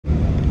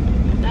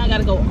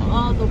gotta go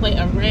all the way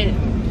around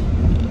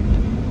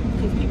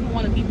because people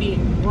want to be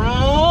being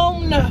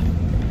grown.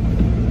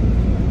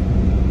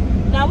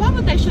 Now, why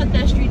would they shut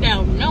that street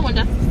down knowing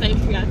that's the same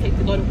street I take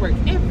to go to work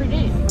every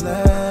day?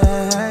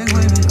 Black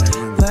women,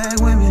 black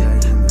women,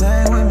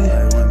 black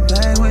women,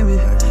 black women,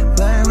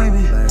 black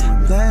women,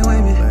 black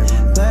women,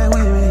 black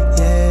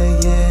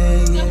women,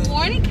 yeah. Good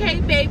morning,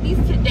 K-Babies.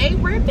 Today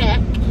we're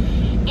back,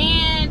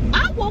 and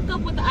I woke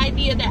up with the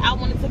idea that I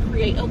wanted to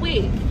create a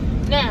wig.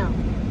 Now,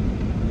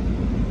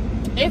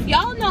 if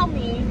y'all know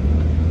me,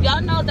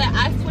 y'all know that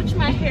I switch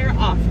my hair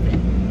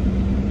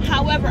often.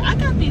 However, I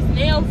got these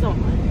nails on,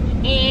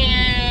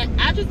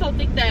 and I just don't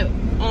think that,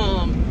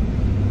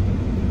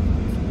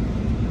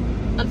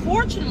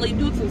 unfortunately,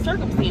 due to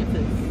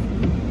circumstances,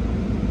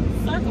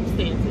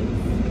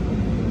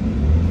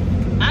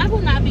 I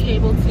will not be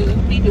able to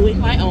be doing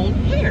my own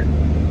hair.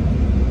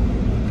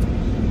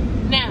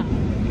 Now,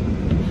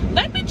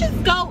 let me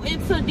just go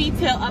into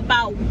detail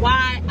about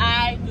why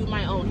I do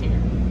my own hair.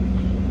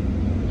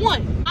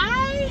 One,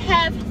 I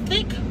have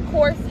thick,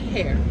 coarse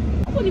hair.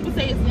 I wouldn't even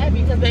say it's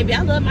nappy because, baby,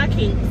 I love my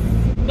kinks.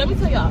 Let me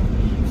tell y'all,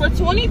 for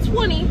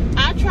 2020,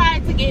 I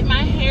tried to get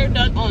my hair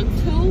done on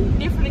 2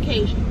 different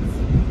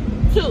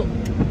occasions. 2.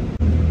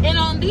 And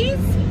on these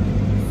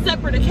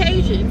separate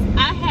occasions,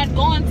 I had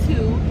gone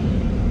to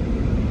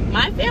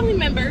my family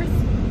members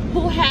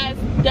who have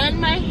done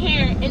my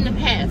hair in the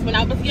past. When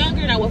I was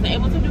younger and I wasn't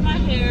able to do my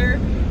hair,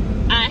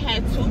 I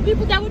had 2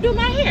 people that would do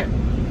my hair,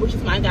 which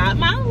is my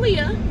godmom,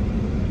 Leah.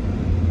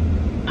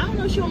 I don't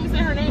know if she wants me to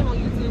say her name on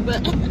YouTube,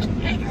 but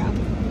hey, girl.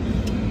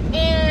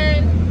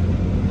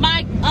 And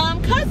my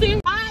cousin.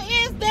 Why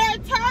is there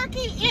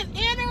turkey in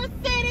inner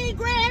city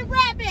Grand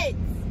Rapids?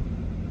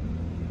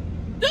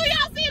 Do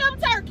y'all see them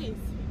turkeys?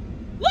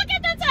 Look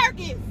at the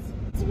turkeys.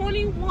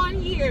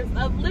 21 years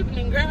of living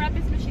in Grand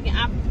Rapids, Michigan.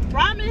 I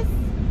promise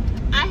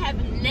I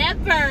have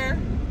never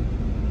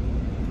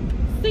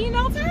seen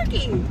no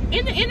turkey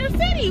in the inner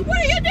city. What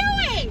are you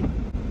doing?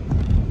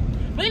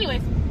 But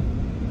anyways,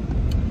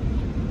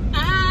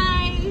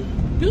 I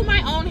do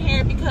my own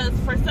hair because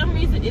for some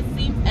reason it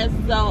seems as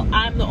though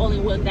I'm the only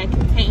one that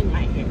can tame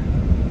my hair.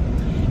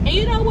 And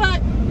you know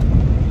what?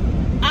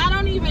 I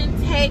don't even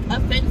take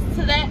offense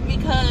to that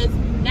because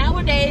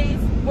nowadays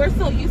we're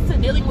so used to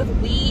dealing with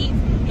weaves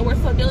and we're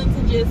so dealing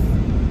to just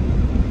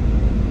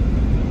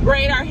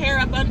braid our hair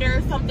up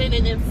under something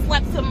and then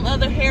slap some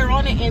other hair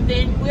on it, and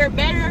then we're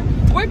better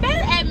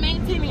at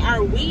maintaining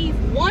our weave.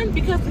 One,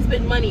 because we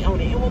spend money on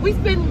it, and when we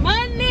spend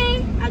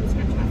money, I just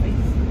scratched my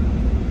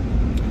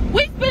face.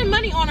 We spend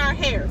money on our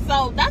hair,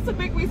 so that's a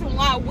big reason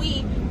why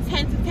we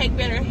tend to take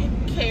better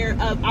care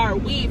of our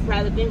weave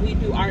rather than we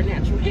do our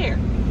natural hair.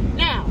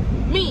 Now,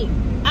 me,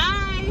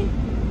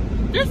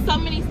 there's so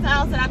many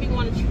styles that I be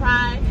wanting to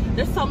try.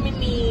 There's so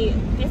many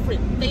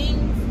different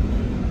things,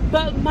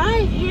 but my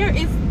hair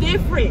is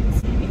different.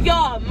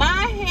 Y'all, my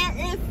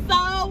hair is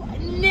so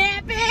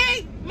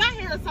nappy. My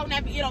hair is so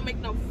nappy, it don't make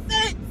no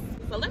sense.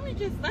 So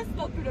let's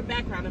go through the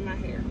background of my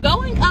hair.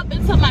 Going up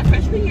until my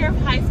freshman year of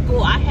high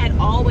school, I had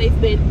always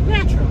been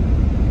natural.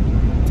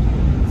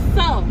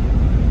 So,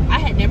 I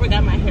had never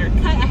got my hair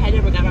cut. I had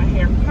never got my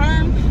hair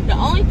permed. The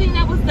only thing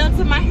that was done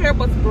to my hair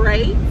was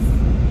braids,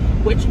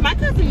 which my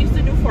cousin used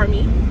to do for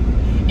me.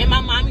 And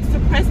my mom used to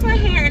press my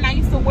hair, and I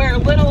used to wear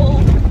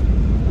little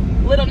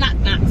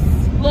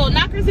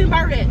knockers and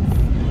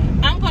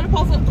barrettes. I'm going to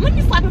post it. Let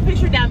me slap a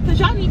picture down because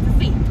y'all need to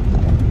see.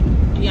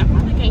 And y'all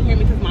probably can't hear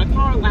me because my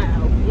car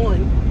loud.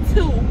 1,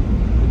 2,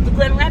 the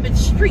Grand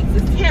Rapids streets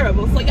is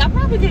terrible, so y'all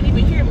probably can't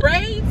even hear me.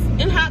 Braids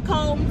and hot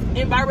combs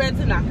and barrettes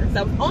and knockers.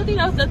 That was the only thing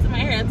that was done to my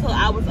hair until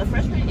I was a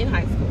freshman in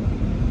high school.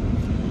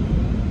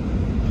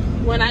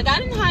 When I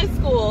got in high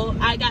school,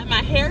 I got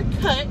my hair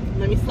cut.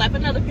 Let me slap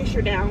another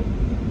picture down.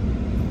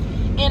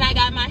 And I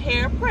got my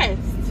hair pressed.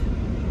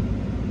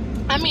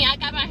 I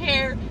got my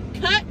hair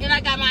cut and I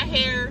got my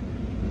hair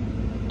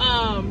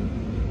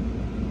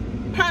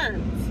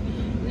permed.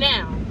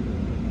 Now,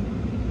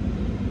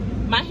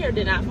 my hair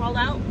did not fall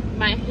out.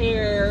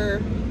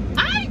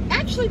 I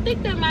actually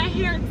think that my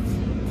hair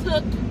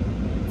took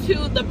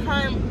to the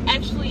perm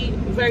actually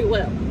very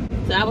well.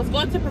 So I was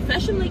going to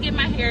professionally get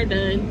my hair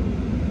done.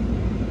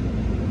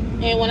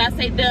 And when I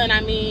say done,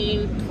 I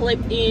mean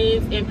clipped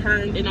ends and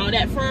permed and all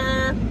that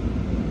for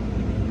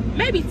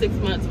maybe 6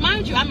 months.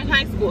 Mind you, I'm in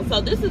high school,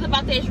 so this is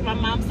about the age where my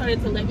mom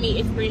started to let me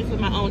experience with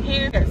my own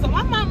hair. So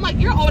my mom like,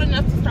 you're old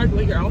enough to start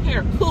doing your own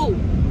hair. Cool.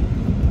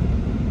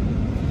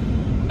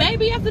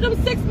 Baby, after them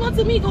 6 months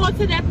of me going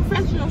to that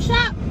professional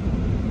shop,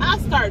 I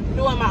started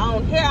doing my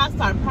own hair. I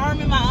started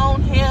perming my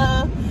own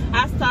hair.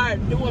 I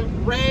started doing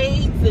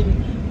braids,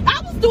 and I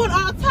was doing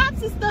all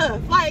types of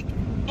stuff. Like,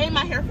 and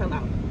my hair fell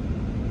out.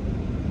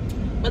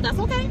 But that's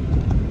okay,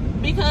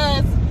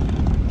 because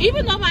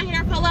even though my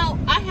hair fell out,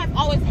 I have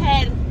always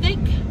had thick,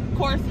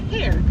 coarse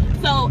hair.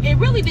 So it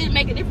really didn't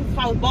make a difference if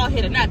I was bald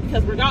head or not,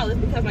 because regardless,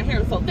 because my hair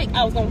was so thick,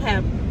 I was gonna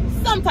have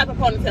some type of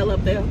ponytail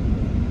up there.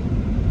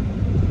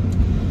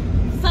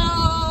 So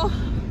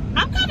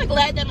I'm kind of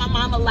glad that my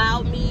mom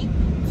allowed me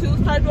to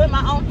start doing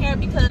my own hair,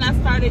 because I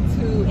started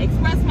to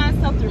express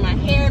myself through my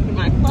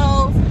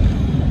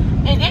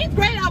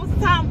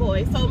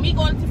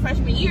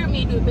freshman year,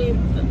 me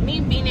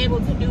being able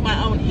to do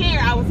my own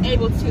hair, I was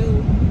able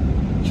to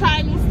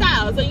try new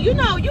styles. And you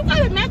know, you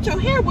gotta match your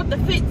hair with the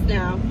fits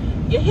now.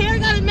 Your hair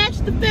gotta match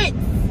the fits.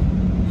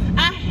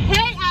 I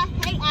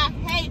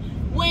hate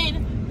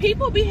when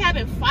people be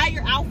having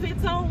fire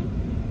outfits on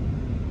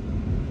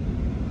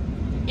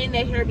and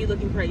their hair be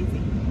looking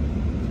crazy.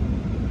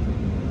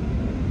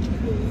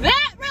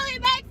 That really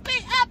makes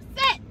me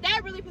upset.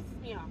 That really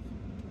pisses me off.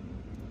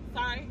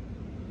 Sorry.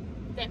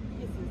 That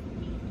pisses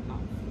me off.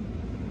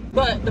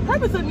 But the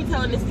purpose of me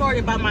telling this story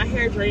about my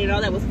hair draining and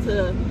all that was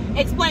to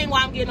explain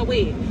why I'm getting a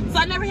wig. So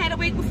I never had a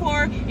wig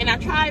before, and I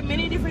tried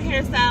many different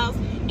hairstyles,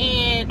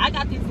 and I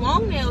got these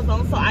long nails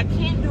on, so I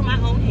can't do my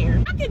own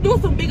hair. I can do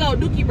some big old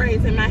dookie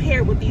braids in my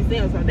hair with these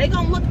nails on. They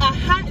gonna look a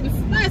hot and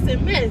spicy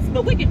mess,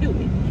 but we can do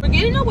it. We're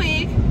getting a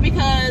wig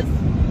because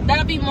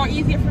that'll be more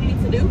easier for me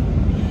to do.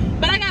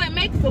 But I gotta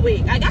make the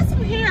wig. I got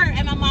some hair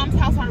at my mom's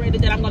house already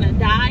that I'm gonna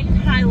dye and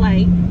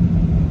highlight.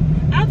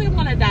 I don't think I'm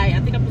gonna dye it. I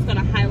think I'm just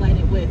gonna highlight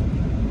it with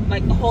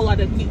like a whole lot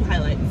of cute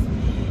highlights.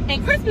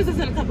 And Christmas is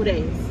in a couple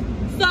days.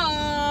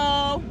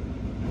 So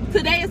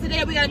today is the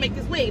day we gotta make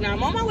this wig. Now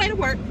I'm on my way to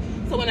work.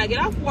 So when I get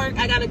off work,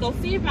 I gotta go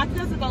see if my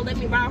cousin gonna let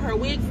me borrow her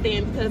wig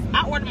stand, because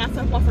I ordered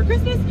myself one for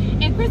Christmas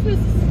and Christmas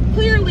is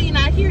clearly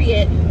not here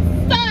yet.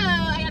 So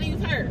I gotta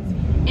use hers.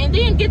 And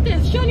then get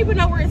this, she don't even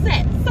know where it's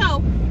at.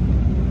 So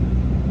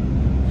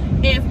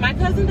if my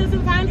cousin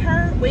doesn't find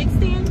her wig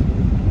stand,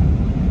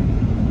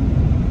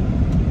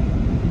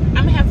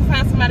 I'm gonna have to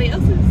find somebody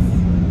else's.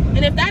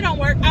 And if that don't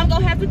work, I'm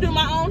gonna have to do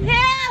my own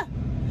hair.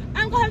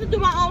 I'm gonna have to do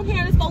my own hair,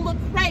 and it's gonna look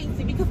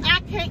crazy because I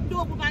can't do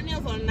it with my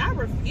nails on. And I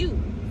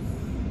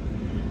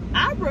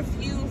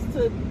refuse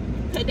to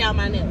cut down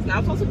my nails. Now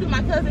I'm supposed to do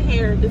my cousin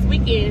hair this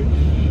weekend,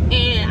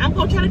 and I'm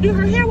gonna try to do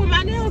her hair with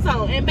my nails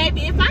on. And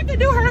baby, if I can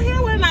do her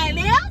hair with my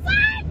nails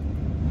on,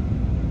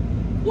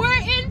 we're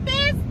in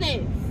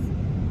business.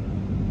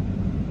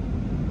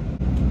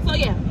 So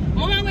yeah,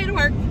 I'm on my way to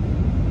work.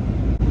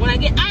 When I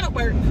get out of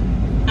work,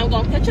 I'm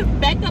gonna catch up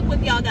back up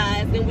with y'all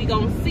guys, and we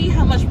gonna see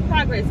how much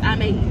progress I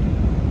made.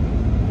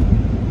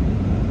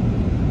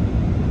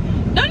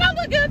 Don't I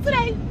look good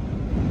today?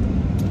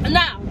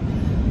 Now,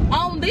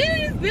 on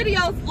these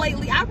videos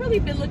lately, I've really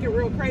been looking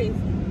real crazy.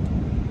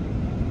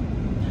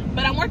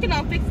 But I'm working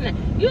on fixing it.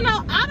 You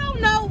know, I don't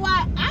know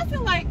why. I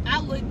feel like I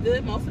look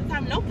good most of the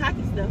time. No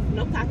cocky stuff.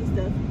 No cocky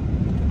stuff.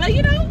 But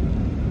you know,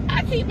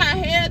 I keep my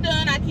hair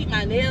done. I keep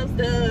my nails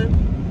done.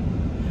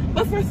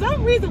 But for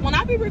some reason, when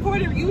I be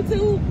recording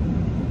YouTube,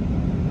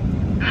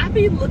 I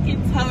be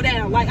looking toe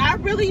down. Like, I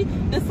really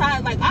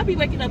decide, like, I be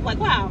waking up like,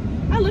 wow,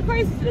 I look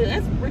crazy today.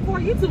 Let's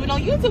record YouTube. And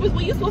on YouTube is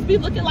when you're supposed to be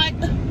looking like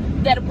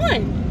that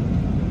one.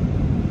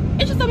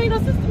 It just don't make no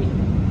sense to me.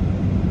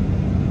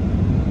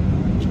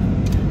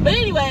 But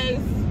anyways,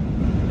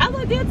 I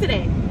look good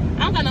today. I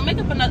don't got no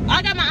makeup enough.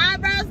 I got my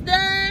eyebrows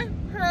done.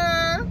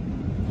 Her.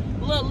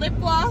 Little lip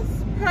gloss.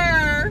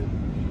 Her.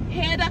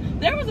 Hair done.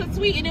 There was a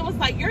tweet and it was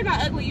like, you're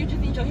not ugly, you just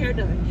need your hair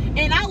done.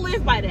 And I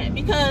live by that,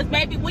 because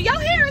baby, when your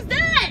hair is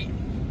done,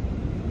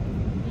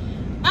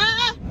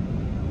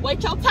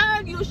 wait your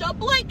turn, use your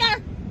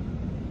blinker.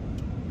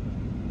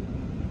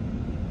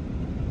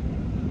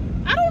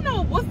 I don't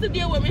know what's the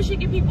deal with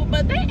Michigan people,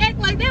 but they act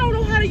like they don't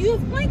know how to use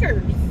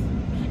blinkers.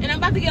 And I'm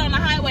about to get on the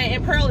highway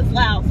and Pearl is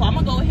loud, so I'm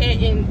gonna go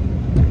ahead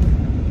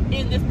and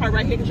end this part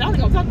right here because y'all ain't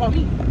gonna talk about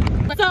me.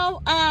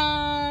 So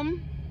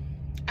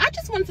I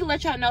just wanted to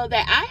let y'all know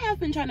that I have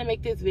been trying to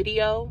make this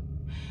video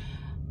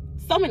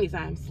so many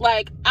times.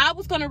 Like, I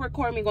was gonna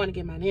record me going to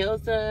get my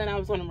nails done. I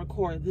was gonna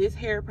record this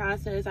hair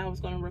process. I was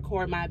gonna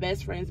record my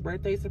best friend's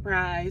birthday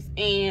surprise,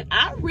 and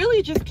I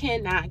really just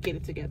cannot get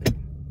it together.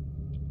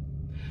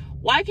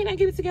 Why can't I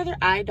get it together?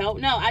 I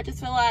don't know. I just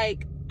feel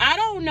like I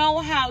don't know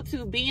how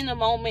to be in the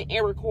moment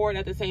and record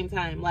at the same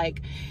time.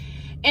 Like,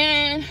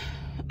 and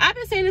I've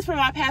been saying this for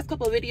my past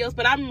couple of videos,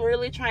 but I'm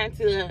really trying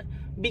to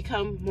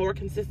become more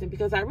consistent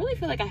because I really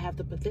feel like I have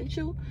the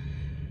potential.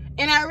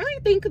 And I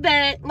really think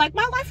that, like,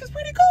 my life is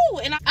pretty cool.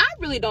 And I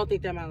really don't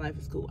think that my life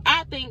is cool.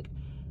 I think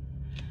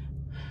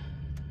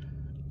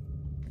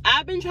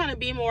I've been trying to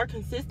be more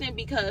consistent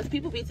because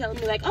people be telling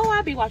me, like, oh,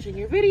 I'll be watching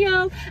your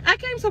videos. I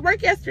came to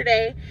work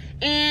yesterday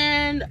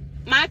and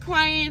my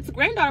client's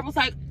granddaughter was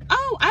like,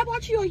 oh, I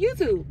watch you on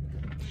YouTube.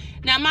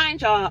 Now,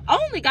 mind y'all, I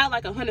only got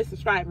like 100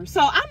 subscribers.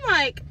 So I'm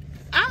like,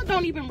 I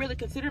don't even really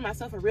consider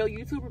myself a real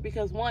YouTuber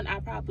because, one, I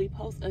probably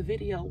post a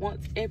video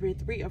once every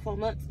 3 or 4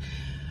 months.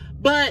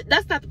 But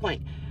that's not the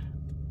point.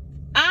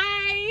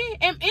 I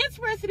am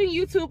interested in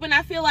YouTube, and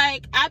I feel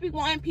like I be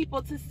wanting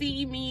people to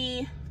see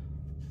me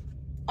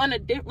on a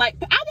different, like,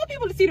 I want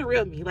people to see the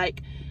real me.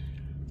 Like,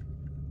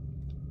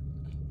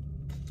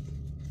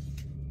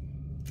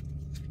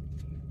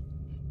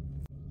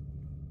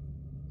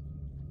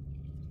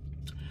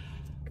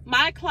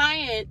 my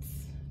client's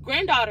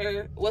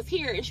granddaughter was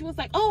here and she was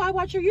like, oh, I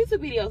watch your YouTube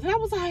videos. And I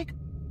was like,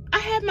 I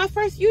had my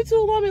first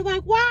YouTube moment,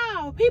 like,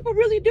 wow, people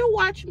really do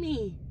watch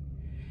me.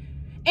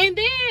 And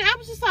then I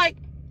was just like,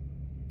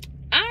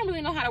 I don't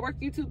really know how to work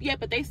YouTube yet,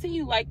 but they send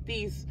you like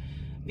these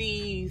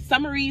the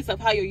summaries of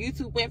how your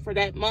YouTube went for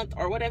that month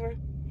or whatever.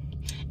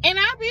 And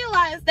I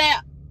realized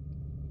that,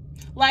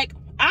 like,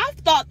 I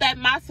thought that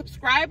my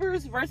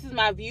subscribers versus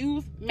my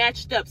views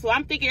matched up. So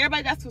I'm thinking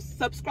everybody that's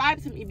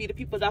subscribed to me be the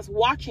people that's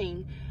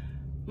watching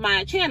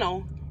my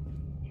channel.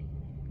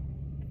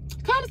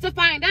 Comes to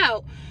find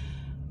out,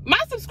 my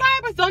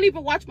subscribers don't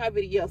even watch my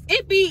videos.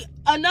 It be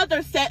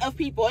another set of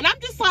people. And I'm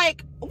just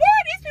like, where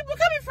are these people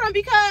coming from?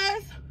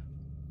 Because,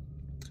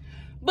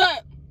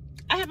 but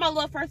I had my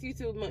little first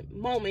YouTube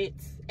moment,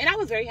 and I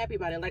was very happy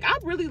about it. Like, I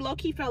really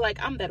low-key felt like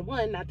I'm that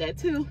one, not that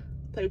two.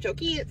 Play with your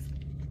kids.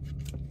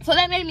 So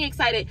that made me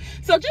excited.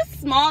 So just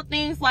small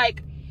things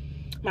like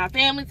my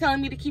family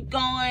telling me to keep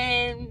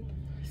going,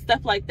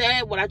 stuff like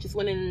that. When I just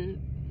went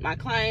in my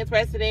client's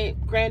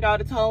resident,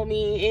 granddaughter told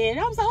me, and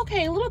I was like,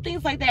 okay, little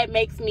things like that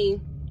makes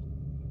me,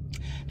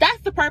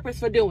 that's the purpose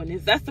for doing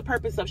this. That's the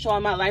purpose of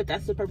showing my life.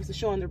 That's the purpose of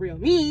showing the real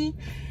me.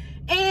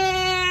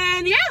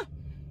 And yeah,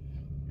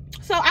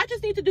 so I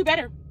just need to do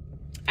better.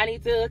 I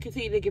need to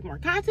continue to give more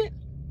content.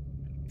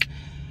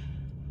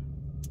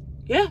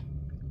 Yeah,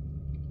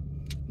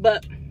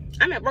 but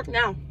I'm at work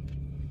now,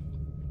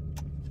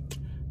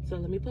 so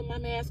let me put my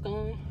mask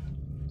on.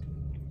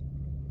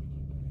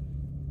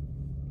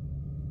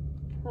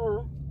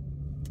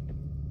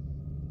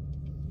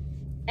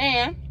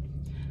 And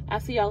I'll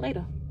see y'all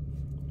later.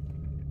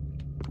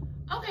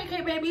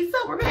 Okay, baby,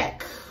 so we're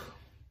back.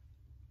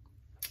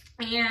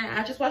 And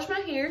I just washed my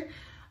hair.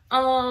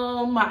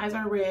 My eyes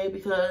are red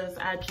because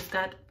I just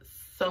got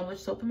so much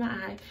soap in my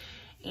eye.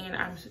 And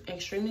I'm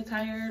extremely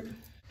tired.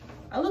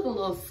 I look a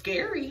little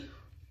scary.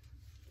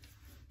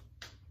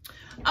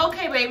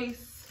 Okay,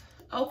 babies.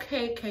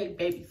 Okay,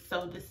 babies.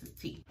 So this is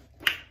tea.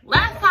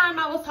 Last time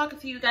I was talking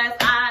to you guys,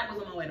 I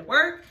was on my way to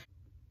work.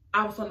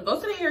 I was going to go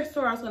to the hair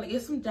store. I was going to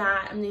get some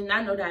dye. I mean,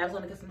 not no dye. I was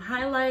going to get some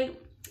highlight.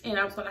 And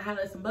I was going to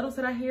highlight some buttons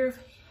that I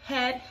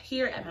had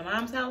here at my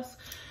mom's house.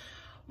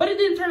 But it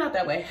didn't turn out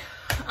that way.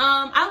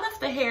 I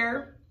left the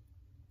hair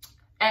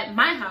at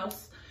my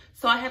house.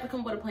 So I had to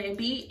come up with a plan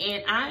B.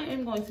 And I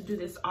am going to do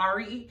this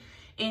Ari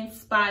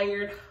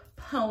inspired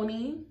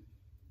pony.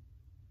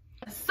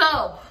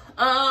 So,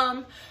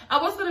 I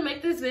was going to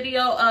make this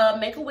video,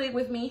 make a wig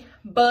with me.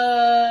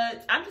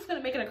 But I'm just going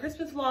to make it a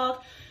Christmas vlog.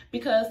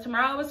 Because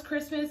tomorrow is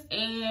Christmas,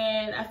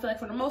 and I feel like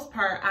for the most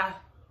part, I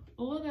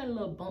got a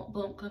little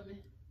bump coming.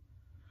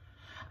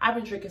 I've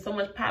been drinking so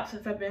much pop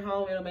since I've been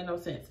home, it don't make no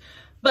sense.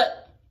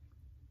 But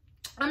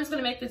I'm just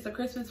gonna make this a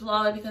Christmas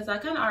vlog because I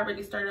kind of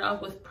already started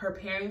off with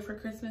preparing for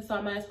Christmas, so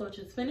I might as well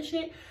just finish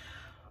it.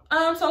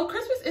 So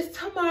Christmas is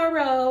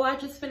tomorrow. I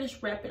just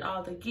finished wrapping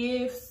all the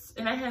gifts,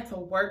 and I had to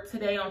work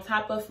today on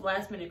top of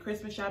last minute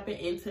Christmas shopping,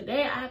 and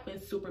today I've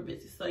been super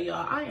busy. So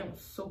y'all, I am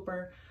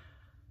super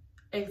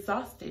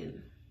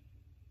exhausted.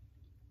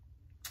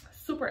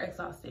 Super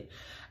exhausted.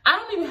 I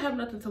don't even have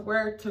nothing to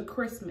wear to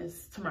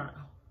Christmas tomorrow.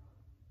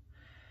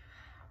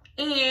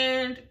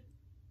 And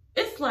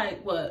it's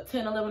like, what,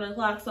 10, 11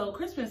 o'clock? So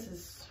Christmas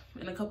is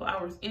in a couple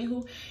hours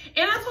anywho.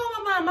 And I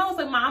told my mom, I was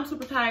like, Mom, I'm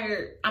super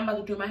tired. I'm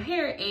about to do my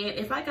hair. And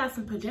if I got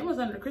some pajamas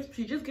under the Christmas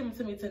tree, just give them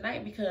to me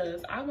tonight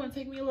because I want to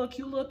take me a little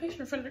cute little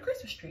picture in front of the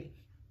Christmas tree.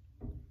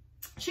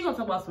 She gonna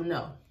talk about some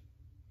no.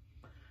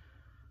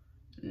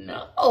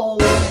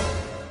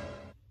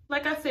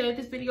 Like I said,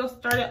 this video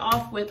started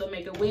off with a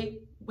make a wig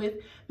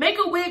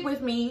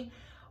with me,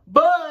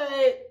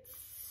 but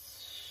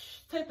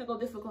technical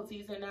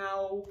difficulties, and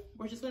now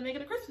we're just gonna make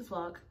it a Christmas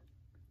vlog.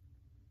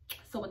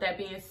 So with that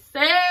being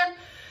said,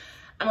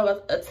 I'm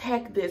about to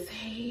attack this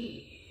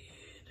head.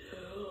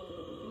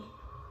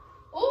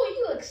 Oh,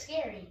 you look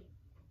scary.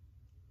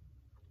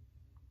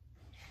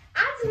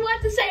 I just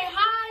want to say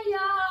hi,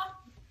 y'all.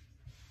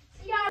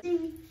 See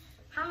y'all.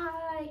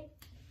 Hi.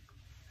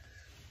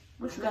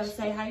 What you gotta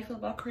say? How you feel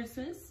about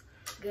Christmas?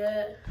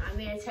 Good. I'm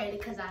irritated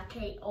because I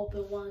can't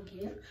open one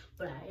gift,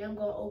 but I am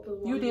gonna open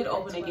one. You did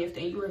open a gift,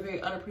 and you were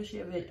very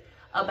unappreciative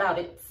about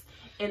it,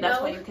 and that's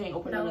why you can't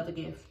open another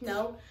gift.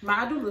 No.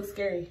 Mine do look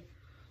scary.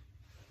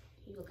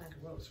 You look like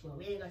a roach, bro.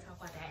 We ain't gonna talk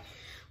about that.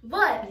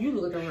 But you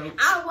look like a roach.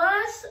 I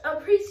was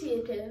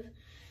appreciative,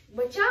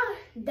 but y'all,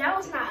 that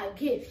was not a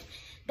gift.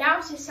 That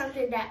was just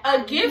something that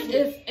a gift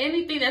is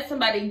anything that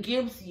somebody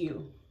gives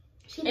you,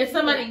 and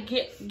somebody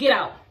get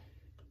out.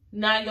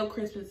 Now your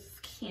Christmas is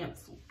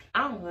canceled.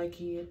 I don't like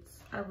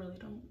kids. I really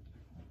don't.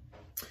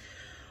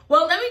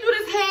 Well, let me do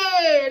this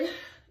head,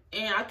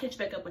 and I'll catch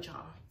back up with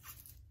y'all.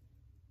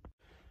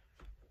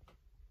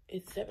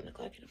 It's 7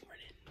 o'clock in the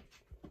morning,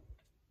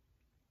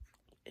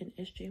 and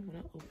SJ when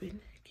I open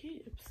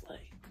Gibbs,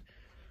 like,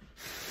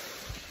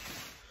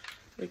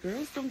 the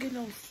girls don't get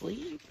no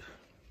sleep.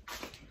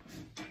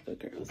 The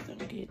girls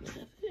don't get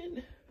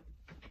nothing.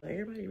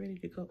 Everybody ready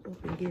to go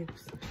open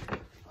Gibbs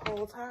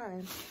whole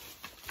time.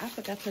 I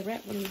forgot to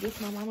wrap when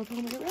my mama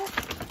told me to wrap.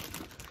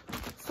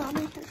 So I'm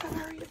making sure I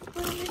hurry up and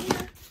put them in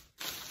here.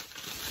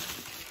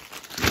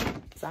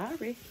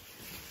 Sorry.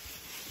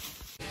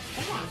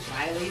 Come on,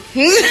 Riley.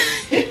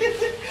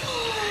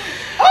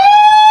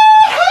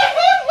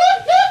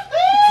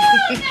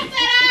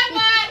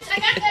 I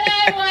got that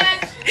eye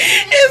watch.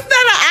 It's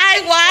not an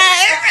eye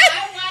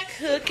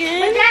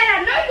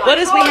What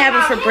is we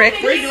having for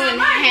breakfast? We're doing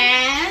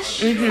hash,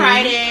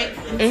 fried eggs,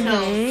 and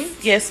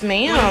toast. Yes,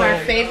 ma'am. One of our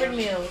favorite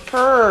meals.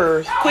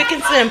 Purrs. Quick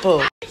and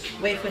simple.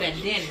 Wait for that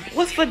dinner.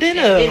 What's for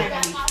dinner? Dinner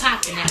gonna be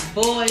popping that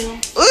boil.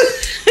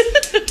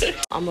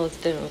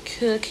 Almost done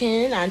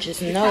cooking. I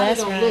just know Probably that's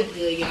don't right. look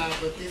good, y'all,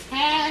 but this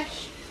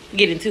hash,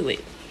 Get into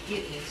it.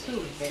 get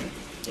into it, baby.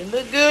 It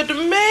look good to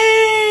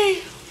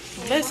me.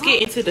 Let's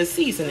get into the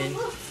seasoning.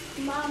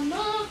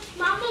 Mama.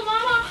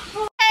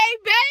 Hey,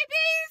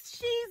 babies,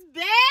 she's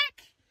back.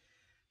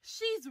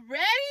 She's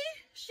ready.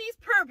 She's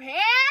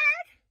prepared.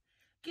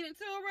 Get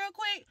into it real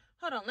quick.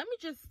 Hold on. Let me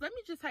just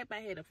hype my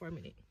head up for a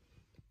minute,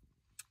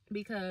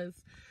 because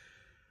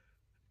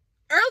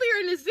earlier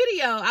in this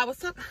video I was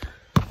talking.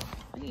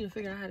 I need to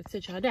figure out how to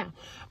sit y'all down.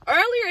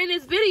 Earlier in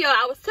this video,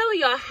 I was telling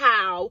y'all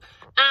how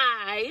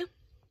I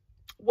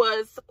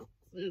was.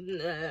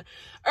 Earlier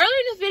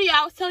in this video,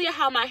 I was telling you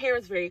how my hair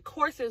is very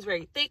coarse, it's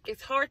very thick,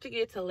 it's hard to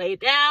get to lay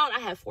down. I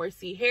have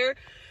 4C hair.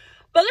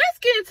 But let's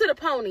get into the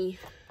pony.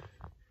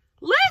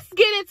 Let's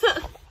get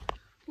into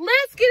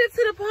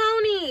the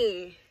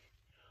pony.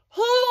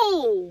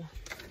 Who?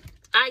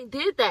 I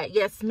did that,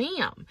 yes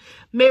ma'am.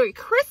 Merry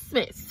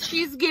Christmas.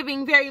 She's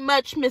giving very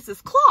much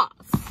Mrs.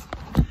 Claus.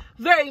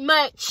 Very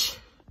much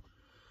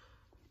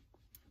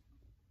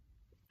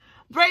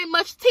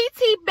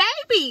TT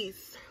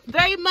babies.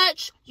 Very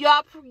much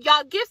y'all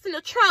gifts in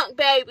the trunk,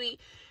 baby.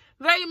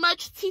 Very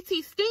much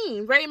TT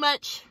steam. Very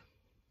much.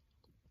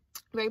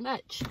 Me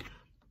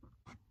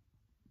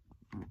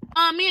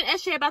and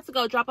SJ about to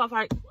go drop off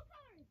our.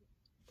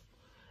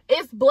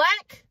 It's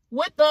black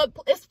with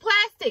it's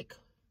plastic.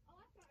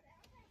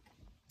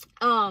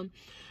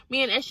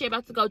 Me and SJ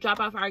about to go drop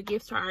off our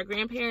gifts to our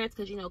grandparents,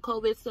 because you know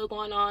COVID's still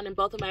going on, and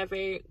both of my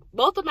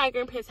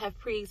grandparents have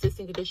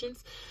pre-existing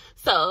conditions,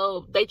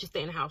 so they just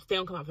stay in the house. They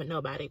don't come out for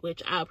nobody,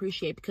 which I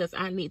appreciate, because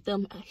I need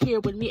them here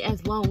with me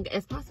as long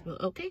as possible.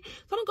 Okay,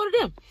 so I'm gonna go to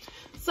them.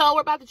 So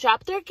we're about to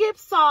drop their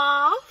gifts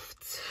off.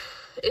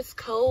 It's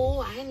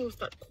cold. I didn't even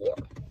start the core.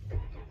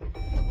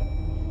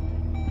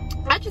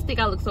 I just think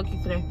I look so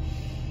cute today.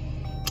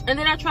 And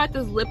then I tried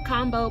this lip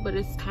combo, but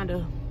it's kind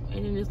of.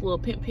 And then this little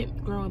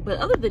pimp growing. But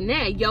other than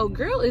that, yo,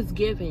 girl is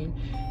giving.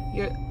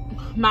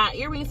 My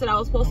earrings that I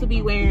was supposed to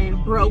be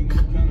wearing broke.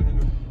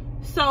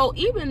 So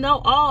even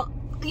though y'all,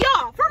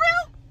 for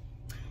real,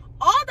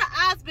 all the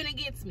odds been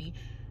against me.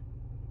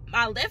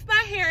 I left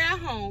my hair at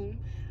home.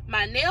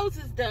 My nails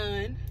is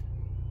done.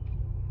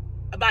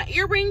 My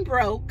earring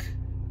broke.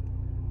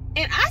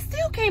 And I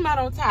still came out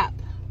on top.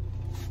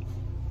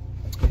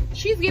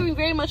 She's giving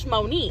very much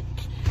Monique.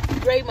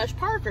 Very much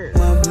Parker.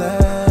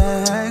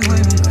 Black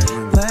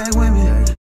women, black women.